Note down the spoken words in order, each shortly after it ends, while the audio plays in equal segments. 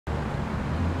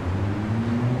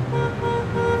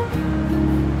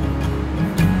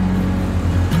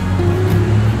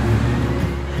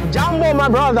Jambo, my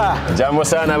brother. Jambo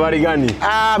sana, habari gani?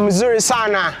 Mzuri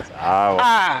sana.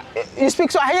 You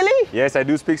speak Swahili? Yes, I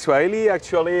do speak Swahili.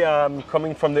 Actually, I'm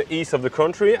coming from the east of the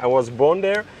country. I was born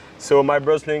there, so my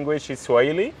birth language is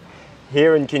Swahili.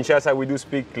 Here in Kinshasa, we do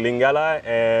speak Lingala,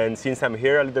 and since I'm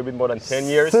here a little bit more than 10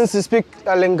 years... Since you speak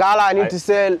Lingala, I need to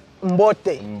say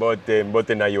Mbote.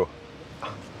 Mbote na yo.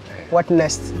 What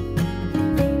next?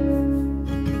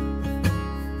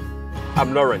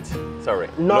 I'm Laurent, sorry.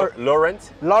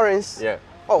 Laurent? Lawrence? Yeah.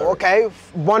 Oh, Laurent. okay.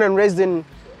 Born and raised in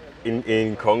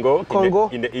Congo. Congo?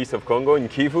 In the east of Congo, in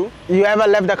Kivu. You ever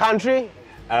left the country?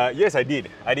 Yes, I did.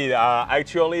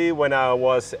 Actually, when I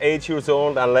was 8 years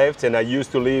old, I left, and I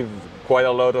used to live quite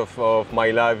a lot of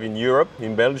my life in Europe,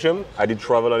 in Belgium. I did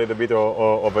travel a little bit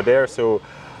over there, so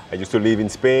I used to live in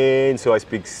Spain, so I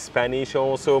speak Spanish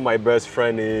also. My best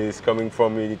friend is coming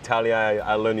from Italy.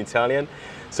 I learned Italian.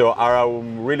 So I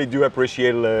really do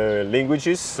appreciate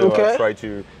languages, so I try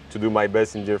to do my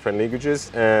best in different languages.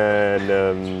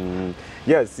 And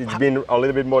yes, it's been a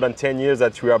little bit more than 10 years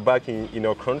that we are back in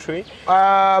our country.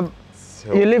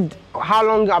 You lived how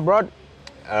long abroad?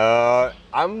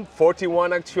 I'm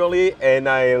 41 actually, and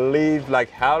I live like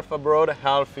half abroad,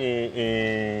 half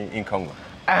in Congo.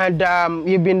 And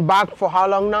you've been back for how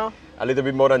long now? A little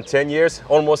bit more than 10 years,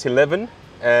 almost 11.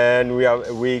 And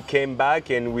we came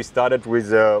back and we started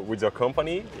with a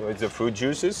company, with the fruit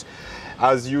juices.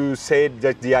 As you said,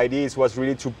 that the idea was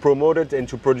really to promote it and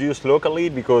to produce locally,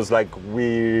 because like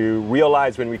we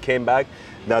realized when we came back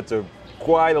that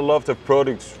quite a lot of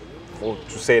products,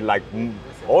 to say like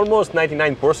almost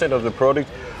 99% of the products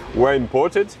were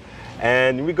imported.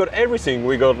 And we got everything.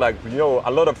 We got like, you know,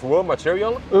 a lot of raw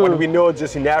material. What we know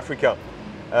just in Africa.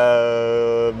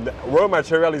 Raw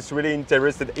material is really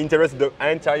interested the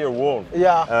entire world.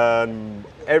 Yeah.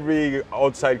 Every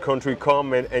outside country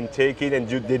come and take it, and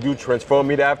they do transform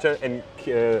it after and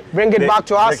bring it back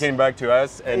to us. Bring it back to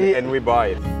us, and we buy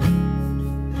it.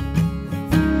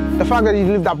 The fact that you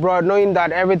lived abroad, knowing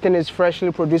that everything is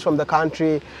freshly produced from the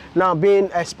country, now being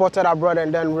exported abroad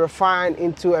and then refined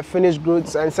into a finished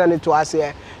goods and send it to us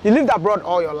here. You lived abroad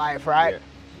all your life, right? Yeah.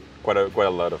 Quite a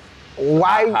lot of.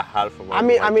 Why? Half of I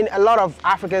mean, a lot of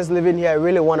Africans living here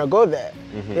really want to go there,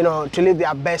 you know, to live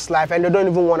their best life, and they don't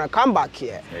even want to come back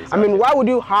here. Exactly. I mean, why would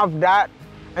you have that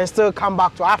and still come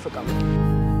back to Africa?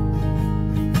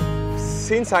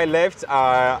 Since I left,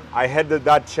 I had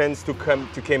that chance to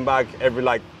come back every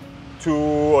like 2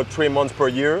 or 3 months per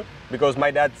year, because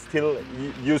my dad still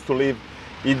used to live.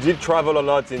 He did travel a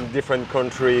lot in different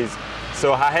countries.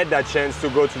 So I had that chance to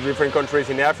go to different countries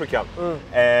in Africa.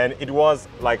 And it was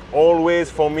like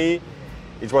always for me,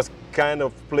 it was kind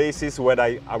of places where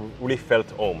I really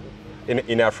felt home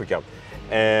in Africa.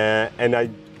 And I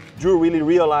do really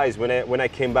realize when I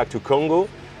came back to Congo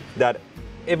that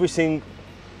everything,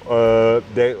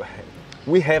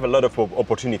 we have a lot of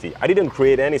opportunity. I didn't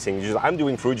create anything, just I'm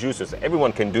doing fruit juices.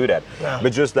 Everyone can do that. Yeah.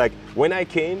 But just like when I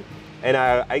came and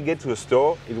I get to a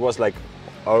store, it was like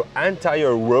our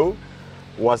entire row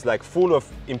was like full of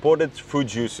imported fruit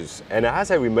juices. And as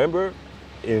I remember,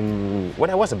 when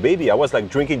I was a baby, I was like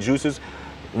drinking juices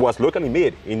was locally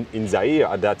made in Zaire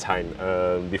at that time,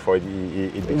 before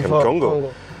it became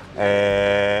Congo.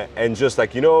 And just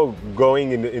like, you know,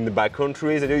 going in the back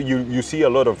countries, you see a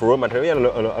lot of raw material,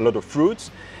 a lot of fruits,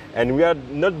 and we are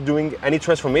not doing any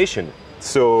transformation.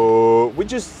 So we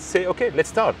just say, okay, let's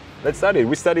start it.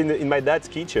 We started in my dad's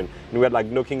kitchen, and we were like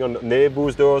knocking on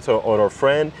neighbors' doors or our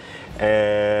friend,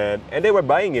 and they were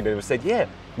buying it, and we said, yeah,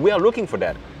 we are looking for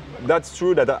that. That's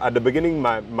true that at the beginning,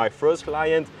 my first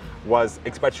client was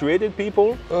expatriated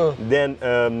people, then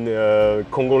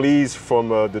Congolese from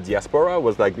the diaspora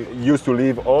was like used to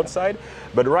live outside.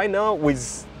 But right now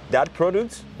with that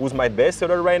product, who's my best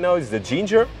seller right now is the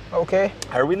ginger. Okay.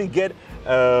 I really get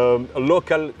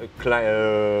local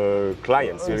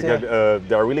clients.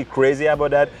 They are really crazy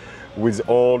about that, with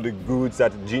all the goods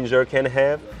that ginger can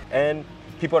have, and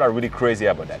people are really crazy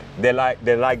about that. They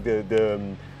like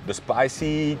the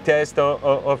spicy taste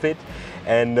of it,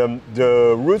 and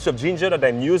the roots of ginger that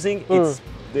I'm using,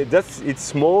 it's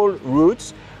small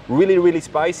roots, really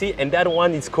spicy, and that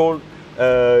one is called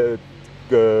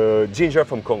ginger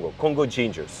from Congo, Congo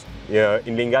gingers. Yeah,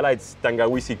 in Lingala it's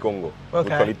Tangawizi Congo. Okay.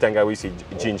 We call it Tangawizi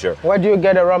ginger. Where do you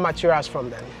get the raw materials from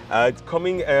then? It's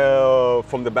coming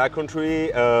from the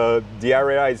backcountry. The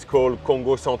area is called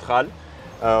Congo Central.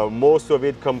 Most of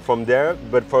it come from there,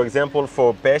 but for example,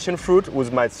 for passion fruit,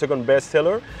 was my second best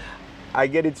seller, I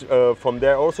get it from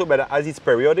there also, but as it's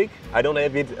periodic, I don't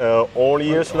have it all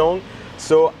years long.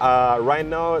 So right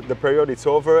now the period is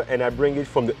over, and I bring it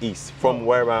from the east, from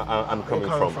where I'm coming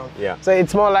from. Yeah. So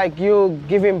it's more like you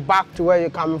giving back to where you're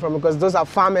coming from, because those are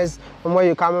farmers from where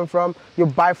you're coming from. You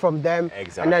buy from them,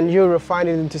 exactly. and then you refine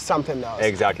it into something else.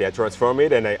 Exactly. I transform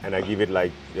it, and I give it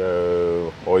like,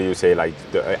 or you say like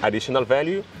the additional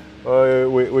value,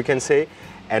 we can say.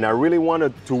 And I really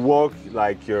wanted to work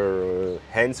like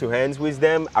hands to hands with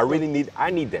them. I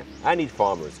need them. I need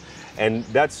farmers. And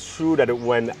that's true that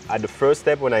when at the first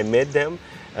step when I met them,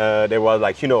 they were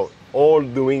like, you know, all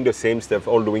doing the same stuff,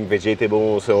 all doing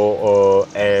vegetables,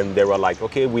 and they were like,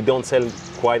 okay, we don't sell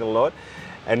quite a lot.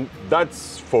 And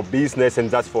that's for business and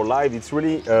that's for life. It's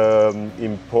really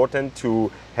important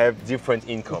to have different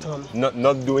income,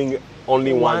 not doing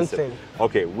only one thing.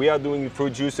 Okay, we are doing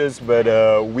fruit juices, but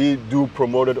we do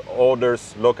promoted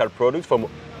others local products from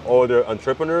other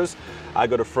entrepreneurs. I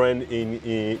got a friend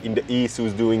in the East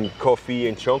who's doing coffee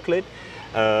and chocolate.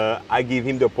 I give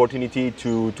him the opportunity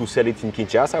to sell it in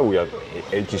Kinshasa.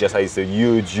 Kinshasa is a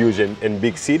huge and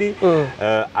big city.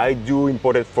 I do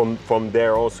import it from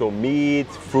there also, meat,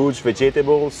 fruits,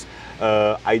 vegetables.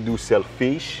 I do sell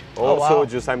fish also.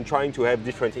 Just I'm trying to have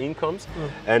different incomes,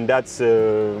 and that's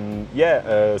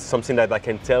something that I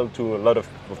can tell to a lot of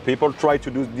people. Try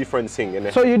to do different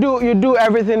things. So you do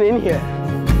everything in here.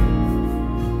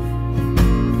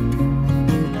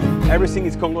 Everything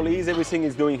is Congolese. Everything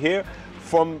is doing here.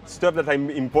 From stuff that I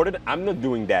imported, I'm not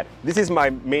doing that. This is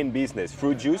my main business,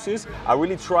 fruit juices. I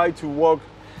really try to work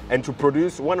and to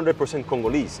produce 100%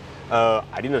 Congolese.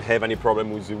 I didn't have any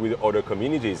problem with other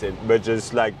communities, but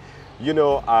just like, you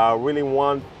know, I really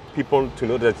want people to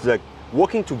know that like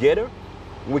working together,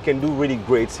 we can do really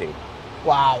great things.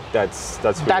 Wow. That's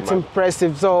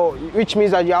impressive. So, which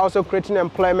means that you're also creating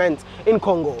employment in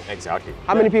Congo. Exactly.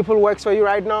 How many people works for you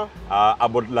right now?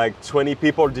 About like 20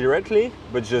 people directly,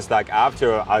 but just like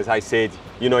after, as I said,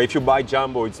 you know, if you buy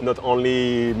Jumbo, it's not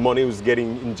only money who's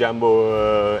getting in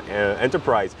Jumbo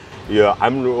enterprise. Yeah,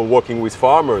 I'm working with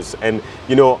farmers, and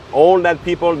you know, all that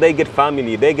people, they get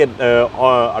family, they get a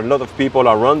lot of people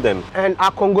around them. And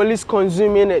are Congolese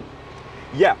consuming it?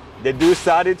 Yeah. They do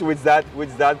start it with that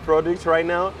product right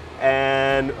now,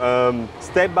 and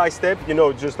step by step, you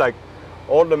know, just like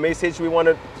all the message we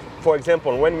wanted. For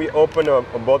example, when we open a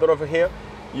bottle over here,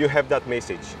 you have that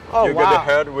message. You get the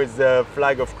heart with the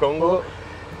flag of Congo,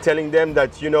 telling them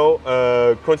that, you know,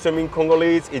 consuming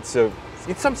Congolese, it's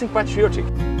something patriotic.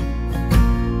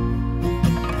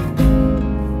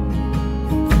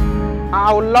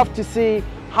 I would love to see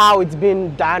how it's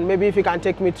been done. Maybe if you can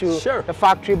take me to the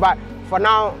factory, but for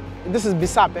now. This is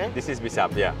Bissap, eh? This is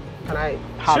Bissap, yeah. Can I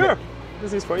have it? Sure.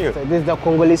 This is for you. So this is the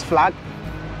Congolese flag.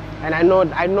 And I know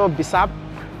Bissap,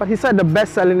 but he said the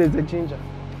best selling is the ginger.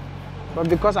 But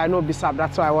because I know Bissap,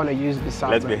 that's why I want to use Bissap.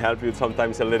 Let me help you.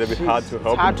 Sometimes a little bit hard to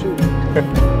help. It's hard to.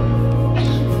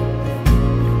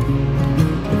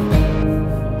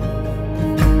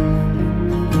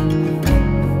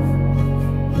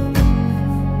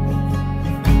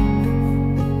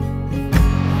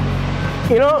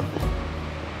 You know,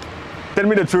 tell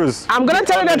me the truth. I'm gonna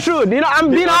tell you the truth. You know, I'm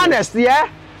being honest, yeah?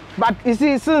 But you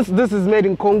see, since this is made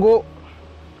in Congo,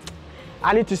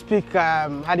 I need to speak,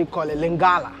 how do you call it,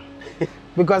 Lingala.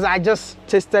 Because I just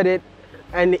tasted it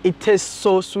and it tastes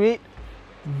so sweet.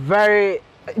 Very,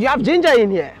 you have ginger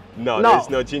in here? No, there's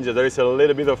no ginger. There is a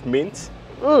little bit of mint.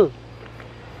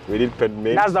 We did put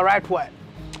mint. That's the right word.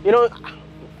 You know,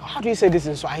 how do you say this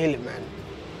in Swahili, man?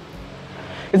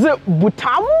 Is it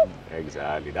butamu?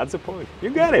 Exactly, that's the point. You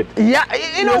get it. Yeah,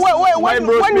 you know,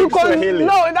 when you call Swahili.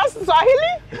 No, that's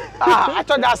Swahili? I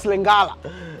thought that's Lingala.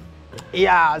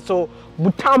 Yeah, so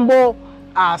Butambo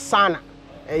Sana.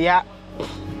 Yeah.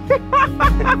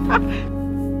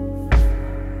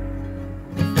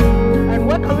 And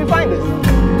where can we find this?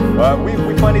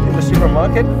 We find it in the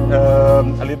supermarket,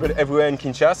 a little bit everywhere in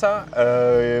Kinshasa.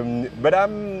 But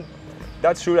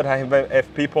that's true that I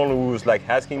have people who's like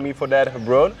asking me for that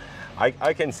abroad.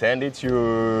 I can send it.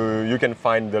 You can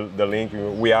find the link.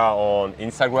 We are on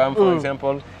Instagram, for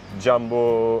example,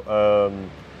 Jumbo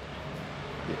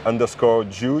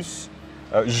 _juice,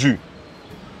 jus,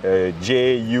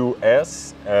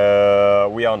 J-U-S.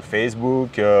 We are on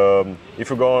Facebook. If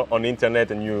you go on internet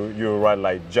and you write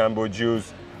like Jumbo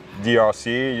Juice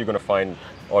DRC, you're gonna find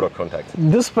other contacts.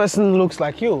 This person looks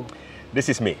like you. This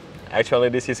is me. Actually,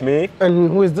 this is me. And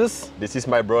who is this? This is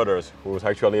my brothers, who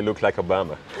actually look like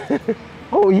Obama.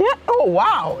 Oh yeah? Oh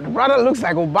wow, the brother looks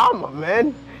like Obama,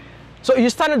 man. So you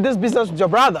started this business with your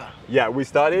brother? Yeah, we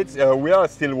started. We are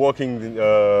still working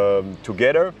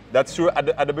together. That's true.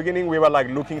 At the beginning, we were like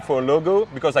looking for a logo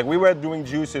because like we were doing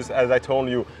juices, as I told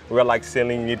you. We were like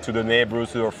selling it to the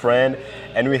neighbors, to our friend,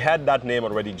 and we had that name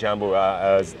already, Jambo.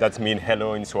 That means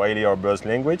hello in Swahili or Burst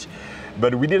language,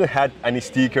 but we didn't have any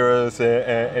stickers,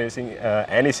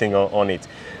 anything on it.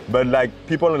 But like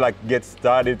people like get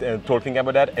started talking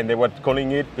about that, and they were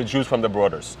calling it the juice from the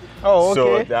brothers. Oh,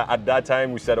 okay. So at that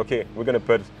time, we said, okay, we're gonna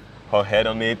put her head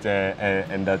on it,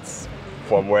 and that's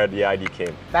from where the idea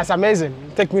came. That's amazing.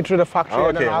 Take me through the factory, Okay,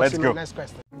 and then I'll let's ask you go. my next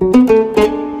question.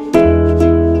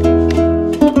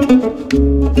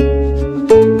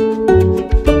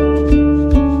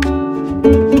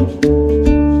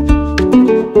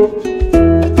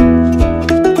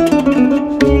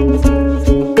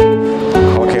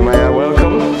 Okay, Maya,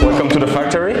 welcome to the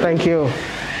factory. Thank you.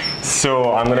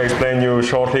 So I'm gonna explain you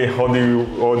shortly how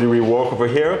do we work over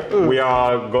here. We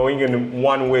are going in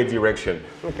one-way direction.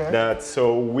 Okay.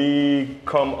 So we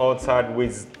come outside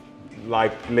with,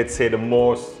 like, let's say the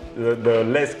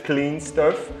less clean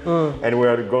stuff, and we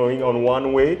are going on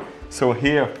one way. So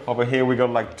over here we got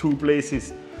like two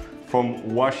places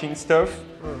from washing stuff.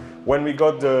 When we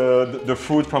got the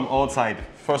fruit from outside,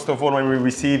 first of all, when we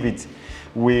receive it,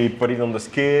 we put it on the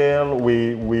scale.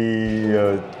 We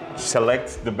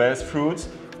select the best fruits.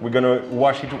 We're gonna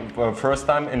wash it first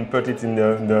time and put it in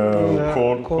the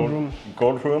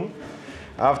cold room.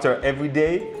 After every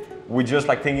day, we just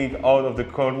like taking out of the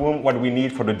cold room what we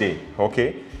need for the day.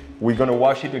 Okay, we're gonna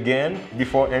wash it again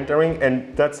before entering,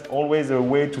 and that's always a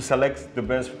way to select the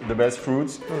best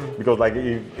fruits. Because like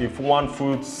if one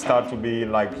fruit start to be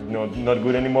like not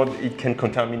good anymore, it can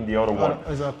contaminate the other one.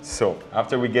 Exactly. So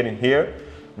after we get in here,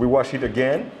 we wash it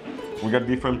again. We got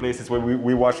different places where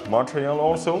we wash material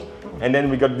also, and then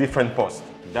we got different posts.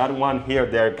 That one here,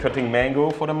 they're cutting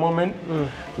mango for the moment.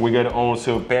 We got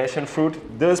also passion fruit.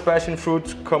 Those passion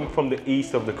fruits come from the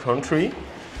east of the country,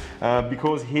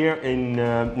 because here in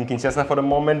Kinshasa for the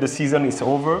moment, the season is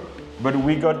over, but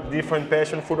we got different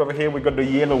passion fruit over here. We got the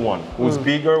yellow one, who's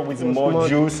bigger, with more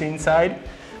juice inside,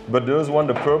 but those one,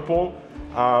 the purple,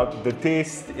 the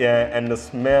taste and the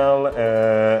smell,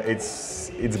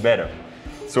 it's better.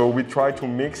 So we try to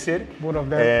mix it, both of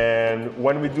them. And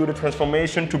when we do the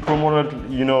transformation to promote,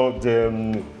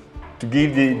 to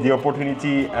give the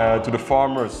opportunity to the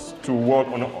farmers to work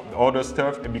on other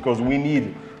stuff, because we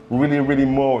need really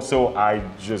more. So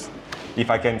if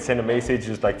I can send a message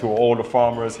just like to all the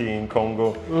farmers here in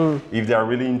Congo, if they are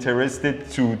really interested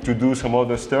to do some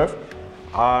other stuff,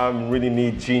 I really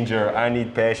need ginger, I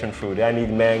need passion fruit, I need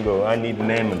mango, I need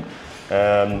lemon.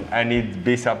 I need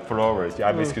Bissap flowers,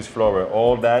 hibiscus flower,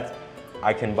 all that.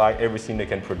 I can buy everything they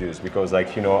can produce, because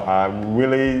I'm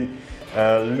really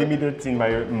limited in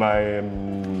my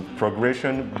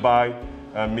progression by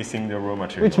missing the raw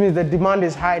material. Which means the demand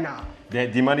is high now. The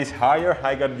demand is higher.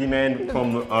 I got demand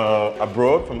from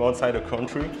abroad, from outside the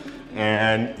country,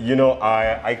 and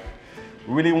I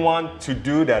really want to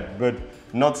do that, but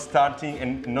not starting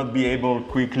and not be able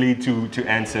quickly to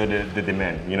answer the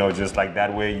demand. Just like that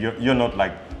way, you're not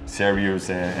like serious,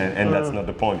 and that's not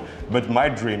the point. But my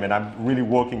dream, and I'm really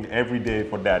working every day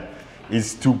for that,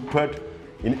 is to put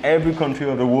in every country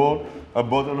of the world a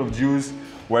bottle of juice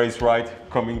where it's right,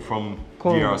 coming from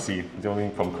DRC,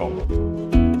 coming from Congo.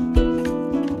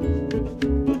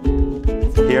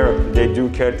 Here they do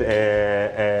cut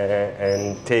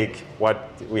and take what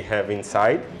we have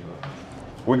inside.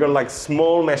 We got like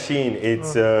small machine.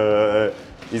 It's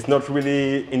not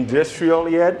really industrial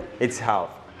yet. It's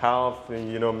half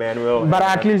manual. But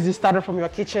at least you started from your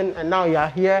kitchen and now you are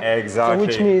here. Exactly. So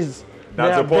which means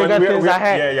that's the point. Things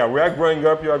ahead. Yeah, we are growing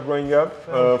up. You are growing up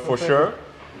for sure.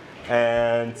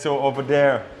 And so over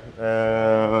there,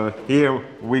 here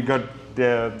we got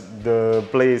the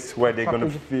place where they're gonna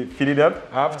fill it up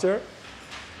after.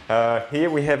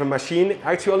 Here we have a machine.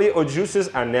 Actually, our juices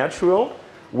are natural.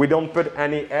 We don't put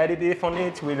any additive on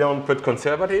it. We don't put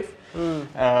conservative,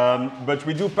 but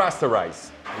we do pasteurize.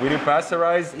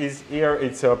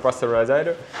 It's a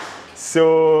pasteurizer.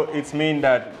 So it means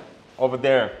that over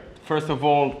there, first of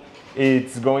all,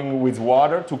 it's going with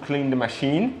water to clean the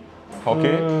machine.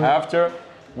 Okay. After,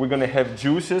 we're gonna have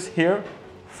juices here,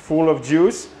 full of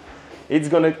juice. It's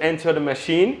gonna enter the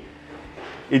machine.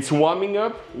 It's warming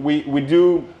up. We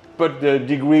do put the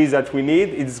degrees that we need.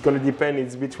 It's going to depend.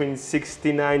 It's between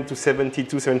 69 to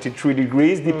 72, 73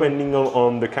 degrees, depending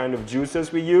on the kind of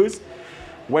juices we use.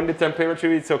 When the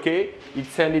temperature is okay, it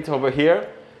send it over here,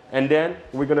 and then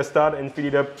we're going to start and fill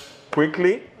it up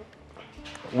quickly.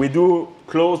 We do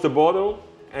close the bottle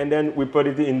and then we put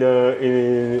it in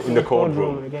the cold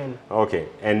room again. Okay,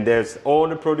 and there's all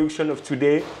the production of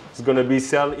today is going to be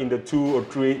sold in the 2 or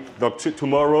 3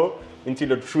 tomorrow until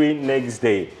the 3 next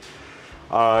day.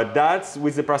 That's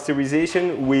with the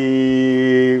pasteurization,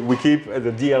 we keep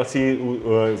the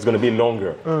DLC is going to be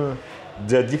longer.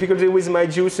 The difficulty with my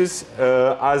juices,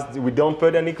 as we don't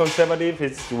put any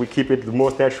conservative, we keep it the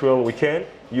most natural we can.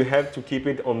 You have to keep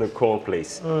it on the cold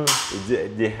place.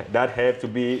 That have to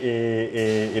be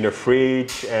in a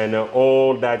fridge, and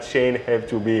all that chain have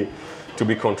to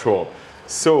be controlled.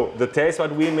 So the test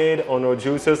that we made on our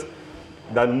juices,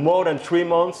 that more than 3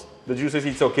 months, the juices,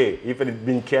 it's okay if it's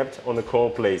been kept on a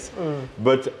cold place.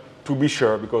 But to be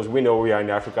sure, because we know we are in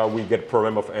Africa, we get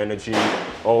problem of energy,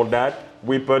 all that.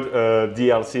 We put a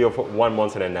DLC of 1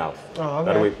 month and a half. Oh,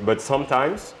 okay. That way. But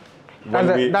sometimes, that's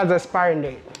the expiring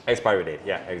date. Expiry date,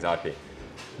 yeah, exactly.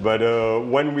 But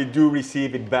when we do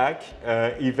receive it back,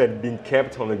 if it had been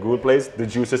kept on a good place, the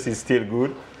juices is still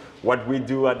good. What we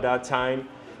do at that time,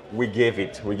 we give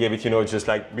it, you know, just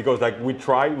like, because like we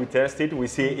test it, we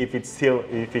see if it's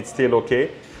still okay.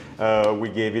 We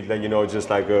gave it, like, you know, just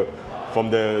like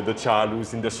from the child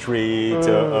who's in the street.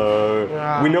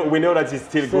 We know that it's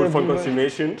still good for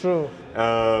consumption. True.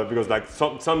 Because like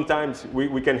sometimes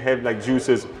we can have like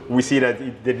juices, we see that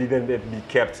they didn't be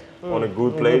kept on a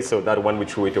good place, so that one we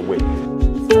throw it away.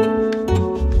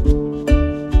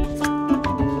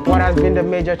 What has been the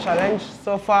major challenge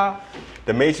so far?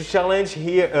 The major challenge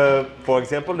here, for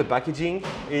example, the packaging,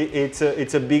 it's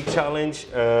a big challenge.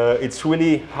 It's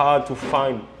really hard to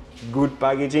find good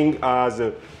packaging.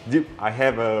 I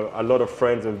have a lot of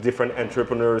friends of different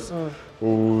entrepreneurs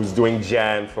who's doing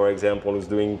jam, for example, who's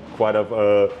doing quite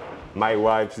a. My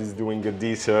wife is doing a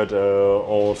dessert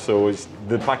also.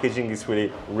 The packaging is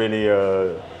really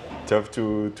tough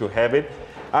to have it.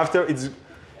 After it's,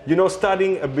 you know,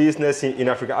 starting a business in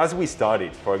Africa, as we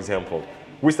started, for example,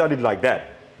 we started like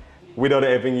that, without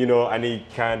having, you know, any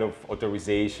kind of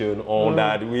authorization, all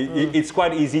that. It's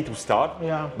quite easy to start,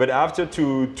 but after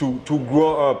to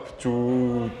grow up,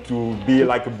 to be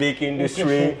like a big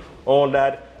industry, all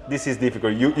that, this is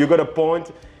difficult. You got a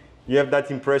point, you have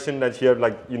that impression that you have,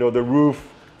 like, you know, the roof,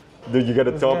 you got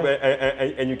a top,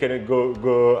 and you can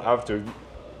go after.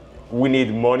 We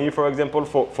need money, for example,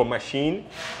 for machine.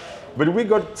 But we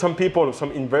got some people,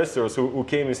 some investors who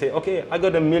came and say, okay, I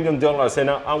got $1 million and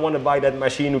I want to buy that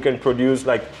machine who can produce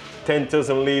like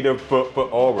 10,000 liters per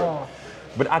hour. Oh.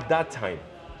 But at that time,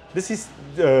 this is,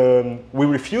 we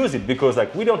refuse it because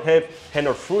like we don't have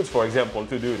enough fruits, for example,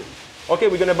 to do it. Okay,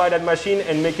 we're going to buy that machine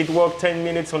and make it work 10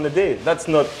 minutes on the day. That's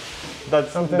not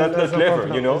clever,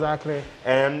 you know? Exactly.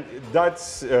 And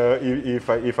that's,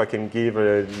 if I can give,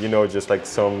 you know, just like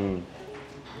some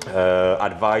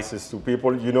advices to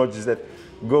people, you know, just that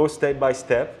go step by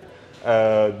step,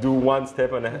 do one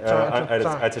step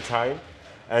at a time,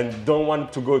 and don't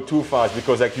want to go too fast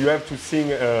because like you have to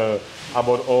think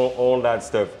about all that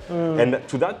stuff. And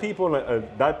to that people,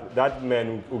 that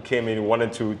man who came in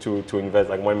wanted to invest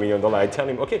like $1 million, I tell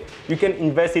him, okay, you can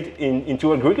invest it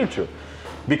into agriculture,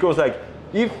 because like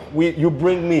if you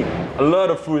bring me a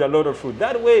lot of fruit,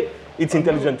 that way it's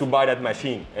intelligent to buy that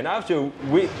machine, and after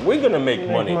we're gonna make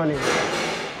money.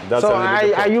 That's so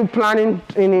are you planning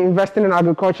in investing in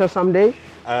agriculture someday?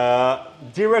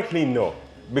 Directly, no,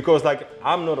 because like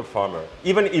I'm not a farmer.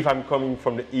 Even if I'm coming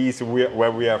from the east,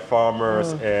 where we are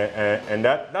farmers, and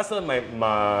that's not my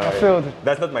field.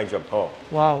 That's not my job. Oh,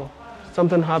 wow,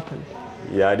 something happened.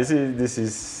 Yeah, this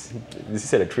is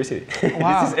electricity.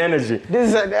 Wow. This is energy.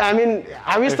 This is, I mean,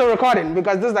 are we still recording?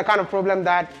 Because this is the kind of problem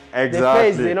that they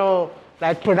face, you know,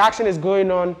 like production is going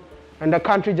on and the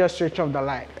country just switched off the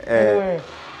light. Anyway,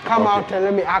 come out and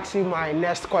let me ask you my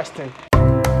next question.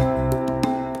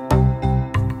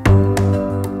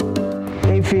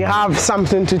 If you have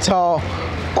something to tell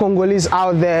Congolese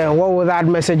out there, what would that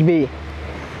message be?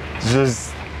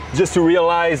 Just to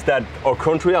realize that our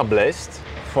country are blessed.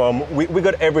 We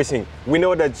got everything. We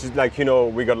know that, like, you know,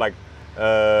 we got like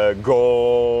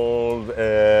gold,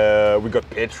 we got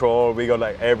petrol, we got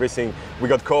like everything. We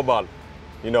got cobalt,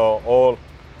 you know, all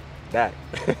that.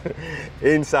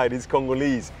 Inside it's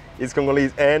Congolese. It's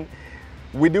Congolese, and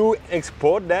we do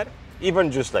export that. Even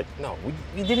just like, no,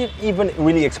 we didn't even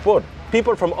really export.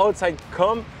 People from outside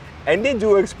come and they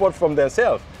do export from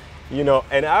themselves, you know.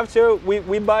 And after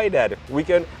we buy that, we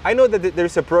can. I know that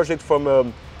there's a project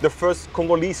from. The first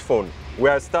Congolese phone. We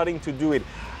are starting to do it.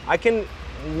 I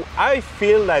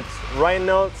feel that right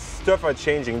now stuff are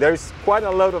changing. There's quite a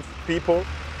lot of people,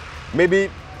 maybe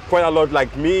quite a lot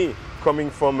like me, coming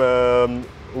from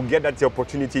who get that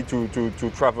opportunity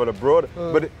to travel abroad.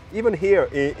 But even here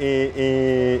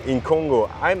in Congo,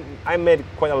 I met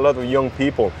quite a lot of young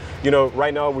people. You know,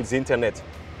 right now with the internet,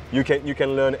 you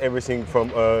can learn everything from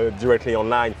directly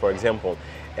online, for example.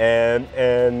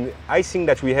 And I think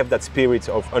that we have that spirit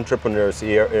of entrepreneurs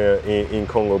here in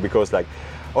Congo, because like,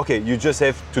 okay, you just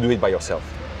have to do it by yourself.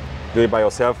 Do it by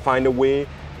yourself, find a way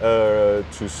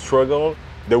to struggle.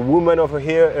 The women over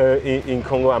here in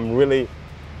Congo, I'm really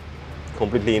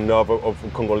completely in love of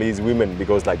Congolese women,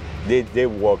 because like they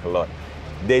work a lot.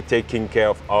 They're taking care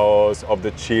of us, of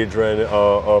the children,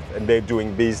 and they're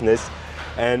doing business.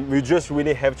 And we just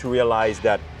really have to realize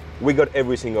that we got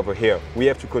everything over here. We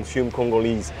have to consume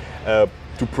Congolese,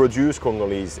 to produce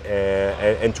Congolese,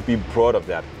 and to be proud of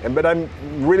that. But I'm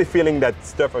really feeling that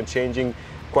stuff are changing.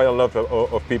 Quite a lot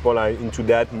of people are into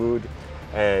that mood,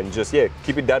 and just, yeah,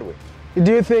 keep it that way.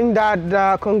 Do you think that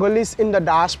the Congolese in the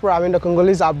diaspora, I mean the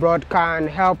Congolese abroad, can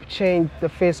help change the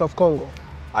face of Congo?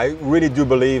 I really do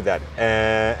believe that,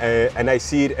 and I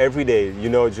see it every day. You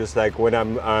know, just like when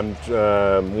I'm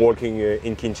working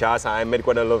in Kinshasa, I met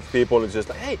quite a lot of people. It's just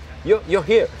like, hey, you're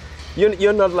here.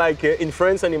 You're not like in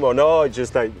France anymore. No, it's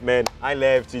just like, man, I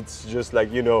left. It's just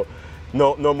like, you know,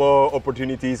 no more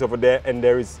opportunities over there, and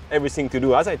there is everything to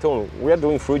do. As I told you, we are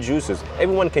doing fruit juices.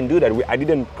 Everyone can do that. I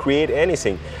didn't create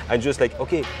anything. I just like,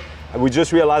 okay, we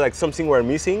just realized like something we're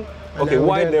missing. Okay,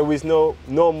 why there is no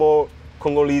more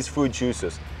Congolese fruit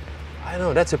juices? I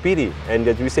know, that's a pity. And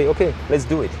that we say, okay, let's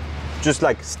do it. Just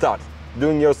like start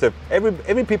doing your stuff.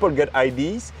 Every people get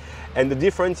ideas, and the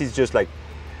difference is just like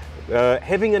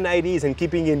having an idea and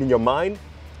keeping it in your mind.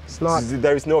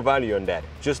 There is no value in that.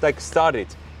 Just like start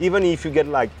it. Even if you get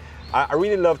like, I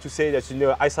really love to say that, you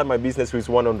know, I started my business with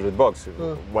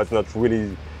 $100. Was not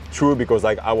really true, because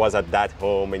like I was at that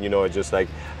home, and you know, just like,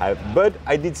 but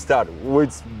I did start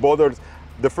with bottles.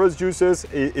 The first juices,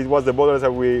 it was the bottles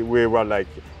that we were like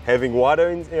having water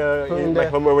in my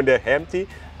home when they're empty.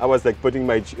 I was like putting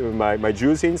my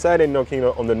juice inside and knocking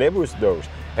on the neighbors' doors.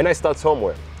 And I start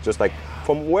somewhere, just like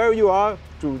from where you are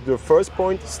to the first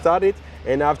point, start it,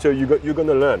 and after you're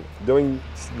gonna learn.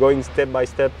 Going step by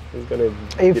step is gonna.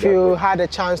 If you had a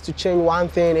chance to change one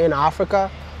thing in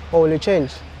Africa, what will you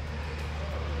change?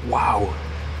 Wow,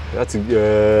 that's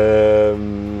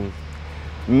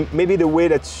maybe the way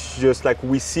that just like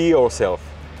we see ourselves.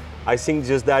 I think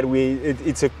just that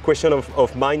it's a question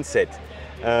of mindset.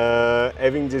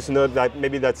 Having just not that,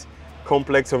 maybe that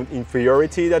complex of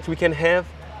inferiority that we can have,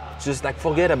 just like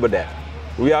forget about that.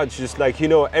 We are just like, you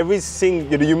know, everything,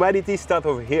 the humanity starts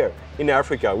over here in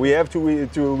Africa. We have to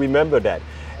remember that.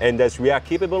 And that we are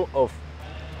capable of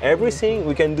everything.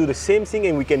 We can do the same thing,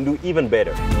 and we can do even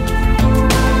better.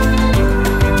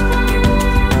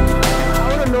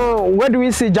 Where do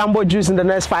we see Jumbo Juice in the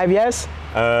next 5 years?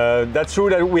 That's true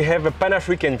that we have a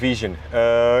Pan-African vision.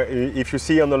 If you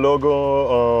see on the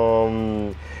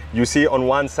logo, you see on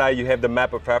one side you have the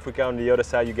map of Africa, on the other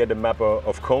side you get the map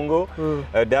of Congo.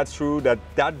 That's true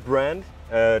that brand,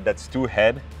 that's two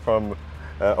heads from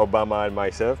Obama and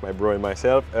myself, my bro and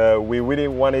myself, we really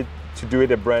wanted to do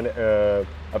it a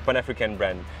Pan-African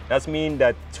brand. That means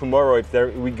that tomorrow if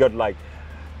we got like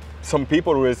some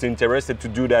people who is interested to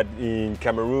do that in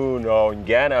Cameroon or in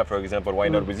Ghana, for example, why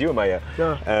not with you, Maya?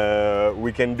 Yeah.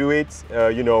 We can do it.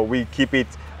 You know, we keep it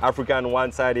Africa on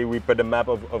one side, we put the map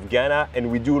of Ghana,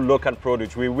 and we do local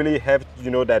products. We really have,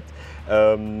 you know, that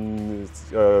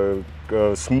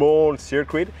small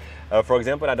circuit. For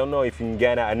example, I don't know if in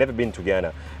Ghana, I've never been to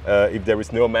Ghana, if there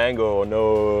is no mango or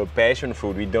no passion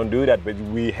fruit, we don't do that, but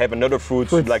we have another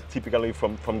fruit like typically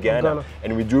from Ghana,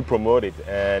 and we do promote it.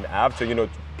 And after, you know,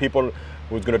 people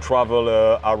who's going to travel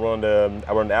around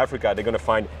Africa, they're going to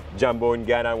find Jumbo in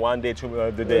Ghana one day,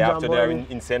 the day after they're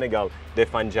in Senegal, they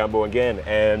find Jumbo again,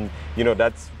 and you know,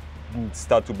 that's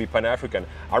start to be Pan-African.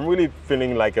 I'm really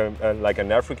feeling like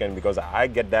an African, because I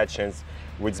get that chance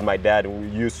with my dad. We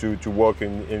used to work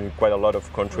in quite a lot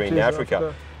of countries in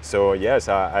Africa. So yes,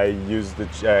 I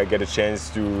get a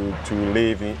chance to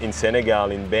live in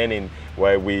Senegal, in Benin,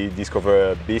 where we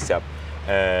discover Bissap,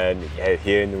 and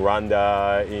here in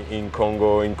Rwanda, in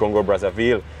Congo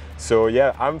Brazzaville. So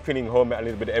yeah, I'm feeling home a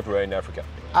little bit everywhere in Africa.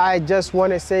 I just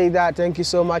want to say that thank you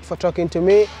so much for talking to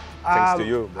me. Thanks to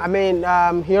you. I mean,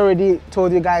 he already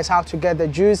told you guys how to get the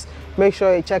juice. Make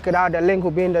sure you check it out. The link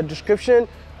will be in the description.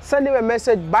 Send him a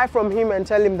message, buy from him, and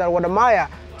tell him that WODEMAYA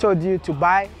told you to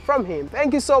buy from him.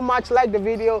 Thank you so much. Like the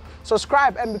video,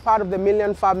 subscribe, and be part of the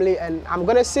Million family. And I'm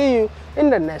going to see you in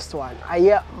the next one.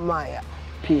 Maya.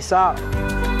 Peace out.